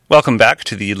Welcome back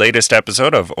to the latest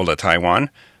episode of Hola, Taiwan.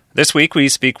 This week we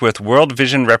speak with World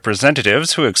Vision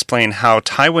representatives who explain how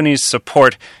Taiwanese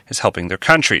support is helping their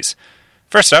countries.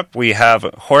 First up, we have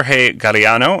Jorge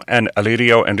Galeano and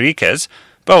Alirio Enriquez,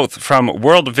 both from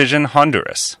World Vision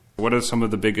Honduras. What are some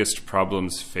of the biggest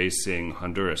problems facing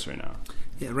Honduras right now?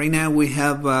 Yeah, right now we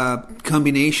have a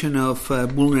combination of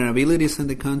vulnerabilities in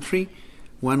the country.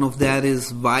 One of that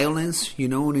is violence. You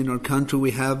know, in our country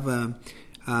we have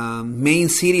main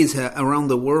cities around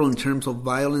the world in terms of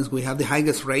violence. We have the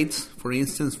highest rates. For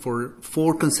instance, for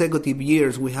 4 consecutive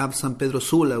years, we have San Pedro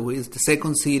Sula, who is the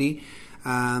second city,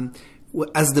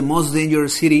 as the most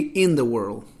dangerous city in the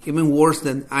world, even worse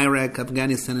than Iraq,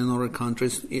 Afghanistan, and other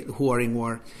countries who are in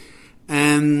war.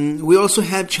 And we also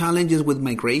have challenges with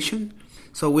migration.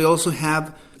 So we also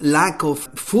have lack of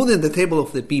food at the table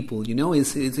of the people. You know,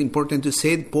 it's important to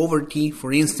say poverty.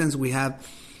 For instance, we have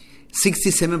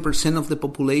 67% of the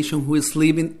population who is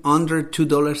living under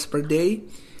 $2 per day,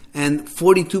 and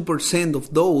 42%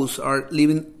 of those are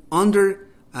living under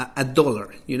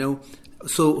 $1, you know,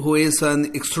 so who is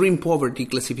an extreme poverty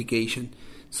classification.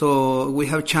 So we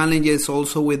have challenges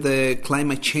also with the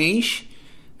climate change,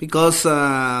 because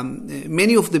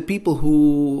many of the people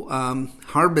who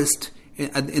harvest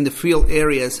in the field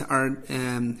areas are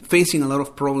facing a lot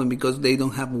of problem because they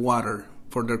don't have water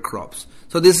for their crops.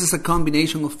 So this is a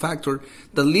combination of factors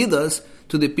that lead us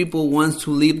to the people who want to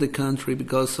leave the country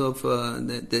because of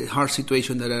the hard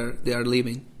situation that they are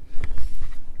living.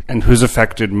 And who's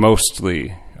affected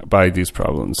mostly by these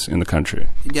problems in the country?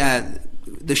 Yeah,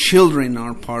 the children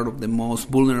are part of the most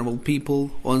vulnerable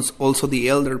people, also the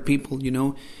elder people, you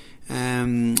know.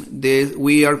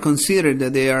 We are considered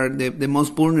that they are the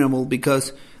most vulnerable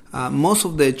because most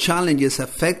of the challenges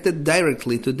affected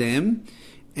directly to them,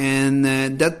 and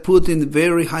that put in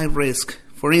very high risk.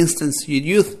 For instance,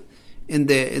 youth in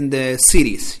the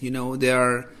cities, you know, they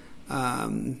are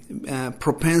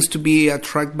propense to be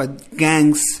attracted by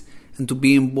gangs and to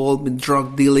be involved in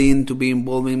drug dealing, to be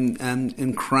involved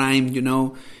in crime, you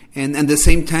know, and at the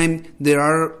same time there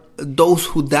are those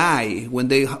who die when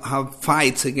they have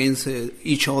fights against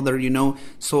each other, you know.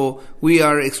 So we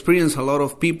are experiencing a lot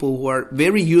of people who are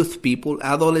very youth people,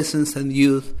 adolescents and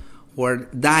youth, who are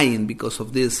dying because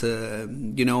of this,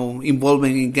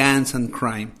 involvement in gangs and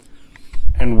crime.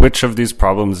 And which of these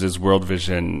problems is World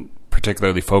Vision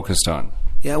particularly focused on?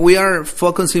 Yeah, we are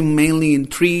focusing mainly in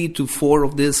 3 to 4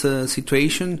 of this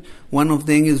situation. One of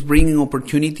them is bringing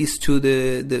opportunities to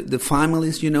the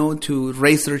families, you know, to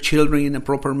raise their children in a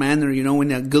proper manner, you know,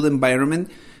 in a good environment,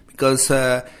 because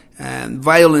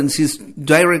violence is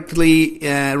directly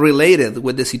related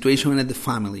with the situation in the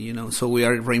family, you know. So we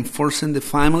are reinforcing the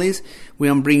families. We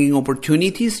are bringing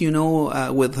opportunities, you know,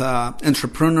 with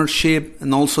entrepreneurship,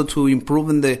 and also to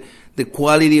improving the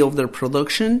quality of their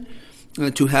production,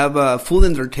 to have food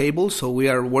on their table. So we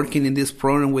are working in this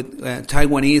program with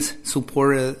Taiwanese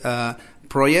support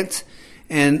projects.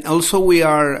 And also we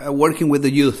are working with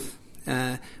the youth.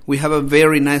 We have a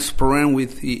very nice program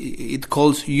it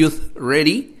calls Youth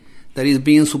Ready, that is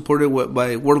being supported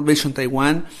by World Vision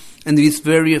Taiwan, and it is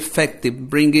very effective,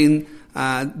 bringing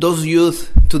those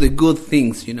youth to the good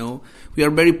things, you know. We are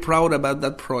very proud about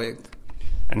that project.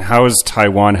 And how is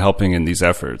Taiwan helping in these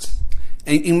efforts?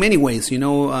 In many ways, you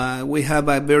know, we have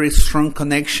a very strong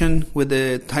connection with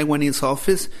the Taiwanese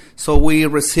office, so we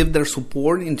receive their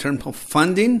support in terms of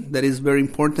funding, that is very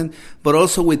important, but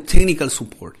also with technical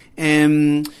support.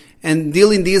 And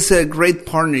dealing this great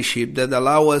partnership that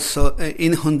allow us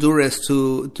in Honduras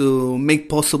to make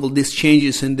possible these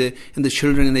changes in the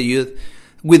children and the youth.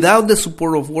 Without the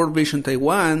support of World Vision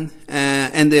Taiwan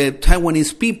and the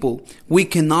Taiwanese people, we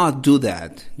cannot do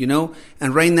that, you know.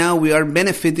 And right now we are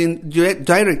benefiting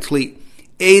directly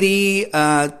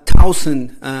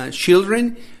 80,000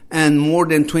 children and more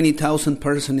than 20,000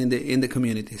 persons in the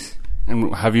communities.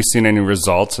 And have you seen any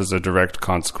results as a direct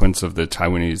consequence of the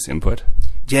Taiwanese input?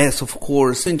 Yes, of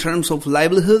course. In terms of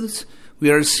livelihoods,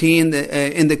 we are seeing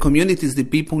in the communities the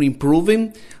people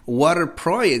improving. Water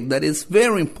project, that is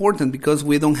very important because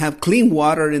we don't have clean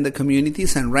water in the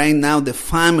communities, and right now the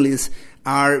families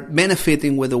are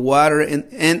benefiting with the water,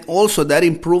 and also that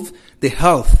improves the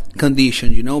health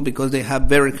condition, you know, because they have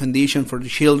better condition for the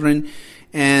children.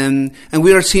 And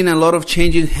we are seeing a lot of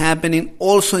changes happening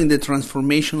also in the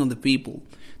transformation of the people,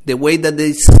 the way that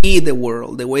they see the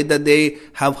world, the way that they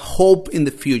have hope in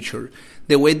the future,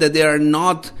 the way that they are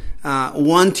not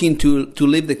wanting to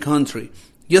leave the country.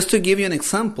 Just to give you an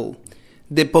example,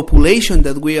 the population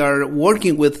that we are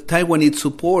working with Taiwanese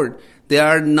support, they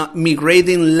are not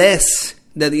migrating less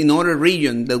that in other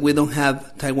region that we don't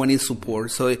have Taiwanese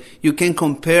support. So you can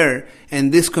compare,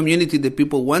 and this community, the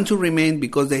people want to remain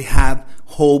because they have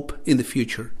hope in the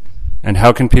future. And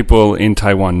how can people in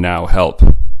Taiwan now help?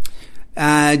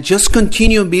 Just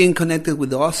continue being connected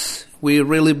with us. We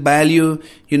really value,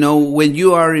 when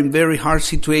you are in very hard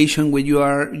situation, when you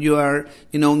are,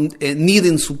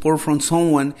 needing support from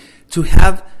someone, to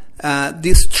have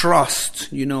this trust,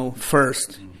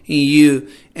 first in you,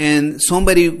 and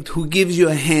somebody who gives you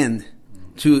a hand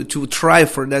to try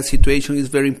for that situation is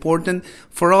very important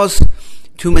for us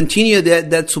to continue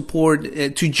that support,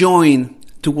 to join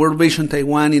to World Vision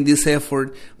Taiwan in this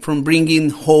effort, from bringing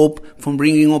hope, from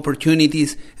bringing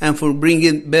opportunities, and for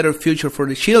bringing better future for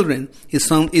the children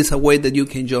is a way that you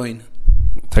can join.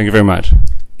 Thank you very much.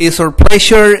 It's our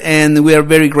pleasure, and we are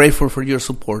very grateful for your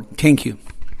support. Thank you.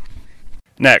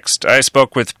 Next, I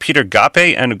spoke with Peter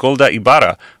Gape and Golda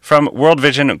Ibarra from World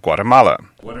Vision Guatemala.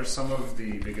 What are some of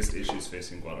the biggest issues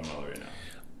facing Guatemala right now?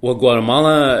 Well,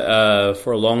 Guatemala,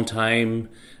 for a long time,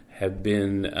 have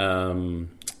been...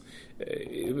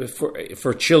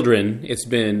 For children, it's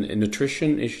been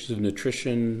issues of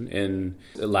nutrition and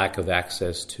lack of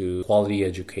access to quality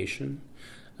education.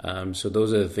 So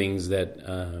those are the things that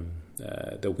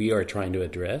we are trying to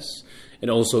address. And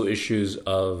also issues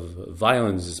of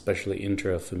violence, especially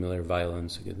intrafamiliar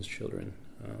violence against children.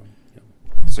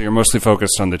 So you're mostly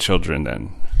focused on the children then?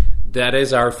 That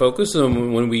is our focus. Children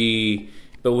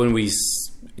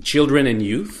and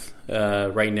youth,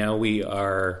 right now we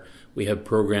have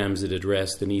programs that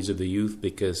address the needs of the youth,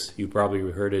 because you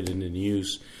probably heard it in the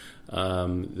news.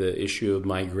 The issue of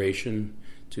migration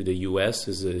to the U.S.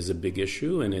 is a big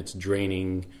issue, and it's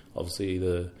draining, obviously,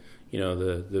 the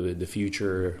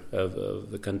future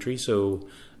of the country. So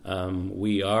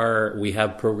we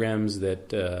have programs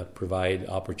that provide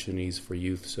opportunities for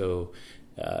youth. So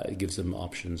it gives them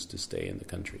options to stay in the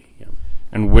country. Yeah.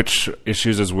 And which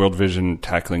issues is World Vision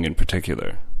tackling in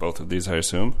particular? Both of these, I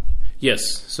assume?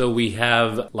 Yes. So we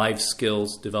have life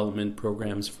skills development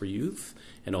programs for youth,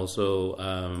 and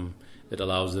also it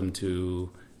allows them to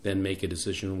then make a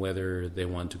decision whether they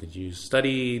want to continue to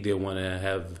study, they want to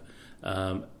have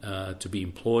to be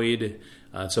employed.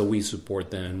 So we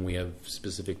support them. We have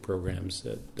specific programs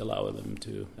that allow them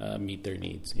to meet their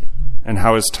needs. Yeah. And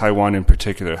how is Taiwan in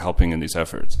particular helping in these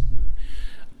efforts?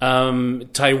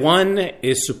 Taiwan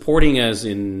is supporting us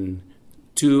in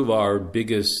two of our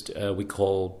biggest, we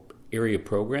call area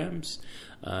programs.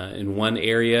 In one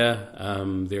area,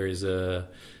 there is the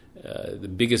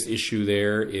biggest issue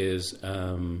there is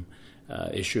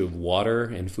issue of water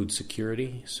and food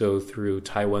security. So through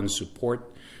Taiwan's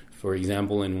support, for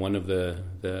example, in one of the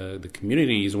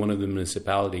communities, one of the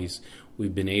municipalities,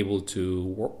 we've been able to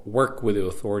work with the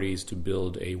authorities to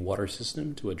build a water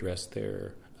system to address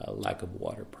their lack of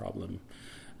water problem.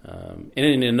 And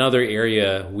in another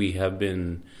area, we have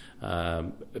been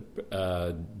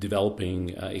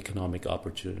developing economic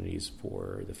opportunities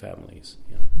for the families.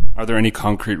 Yeah. Are there any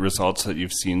concrete results that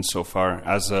you've seen so far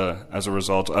as a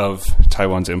result of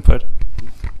Taiwan's input?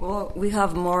 Well, we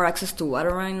have more access to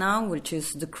water right now, which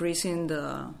is decreasing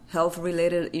the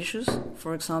health-related issues,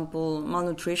 for example,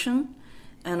 malnutrition.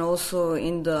 And also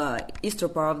in the eastern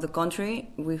part of the country,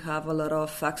 we have a lot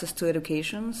of access to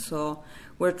education. So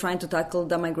we're trying to tackle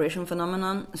the migration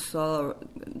phenomenon. So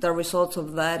the results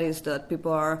of that is that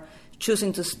people are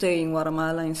choosing to stay in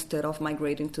Guatemala instead of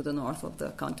migrating to the north of the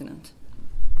continent.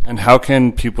 And how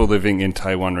can people living in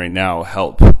Taiwan right now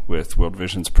help with World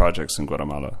Vision's projects in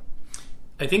Guatemala?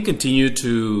 I think continue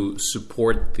to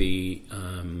support the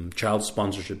child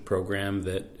sponsorship program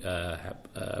that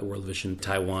World Vision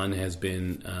Taiwan has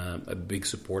been a big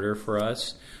supporter for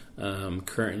us.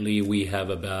 Currently, we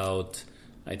have about,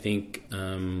 I think,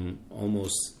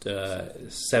 almost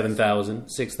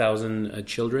 6,000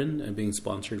 children being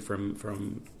sponsored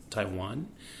from Taiwan.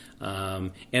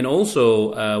 And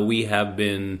also, we have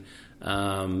been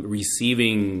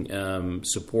receiving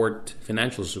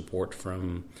financial support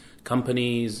from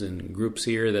companies and groups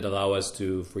here that allow us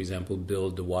to, for example,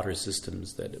 build the water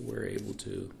systems that we're able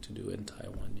to do in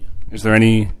Taiwan. Yeah. Is there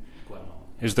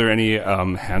any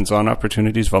hands-on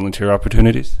opportunities, volunteer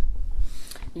opportunities?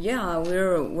 Yeah,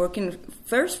 we're working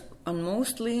first and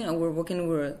mostly, and we're working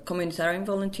with communitarian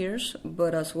volunteers,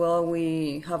 but as well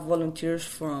we have volunteers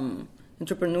from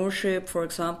entrepreneurship, for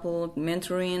example,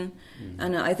 mentoring,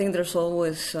 and I think there's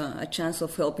always a chance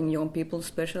of helping young people,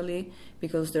 especially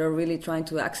because they're really trying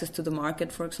to access to the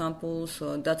market, for example,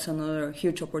 so that's another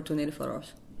huge opportunity for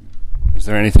us. Is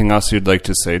there anything else you'd like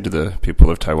to say to the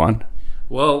people of Taiwan?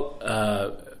 Well,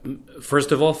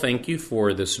 First of all, thank you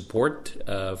for the support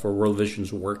for World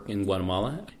Vision's work in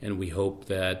Guatemala, and we hope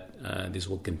that this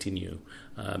will continue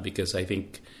because I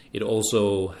think it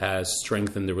also has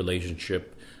strengthened the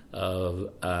relationship of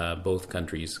both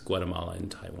countries, Guatemala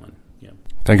and Taiwan. Yeah.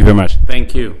 Thank you very much.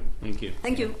 Thank you. Thank you.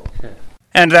 Thank you.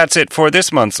 And that's it for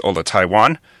this month's Hola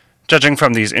Taiwan. Judging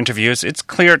from these interviews, it's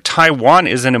clear Taiwan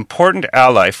is an important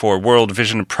ally for World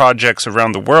Vision projects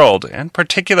around the world, and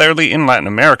particularly in Latin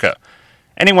America.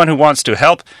 Anyone who wants to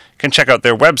help can check out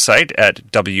their website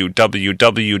at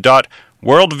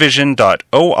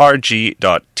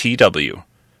www.worldvision.org.tw.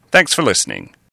 Thanks for listening.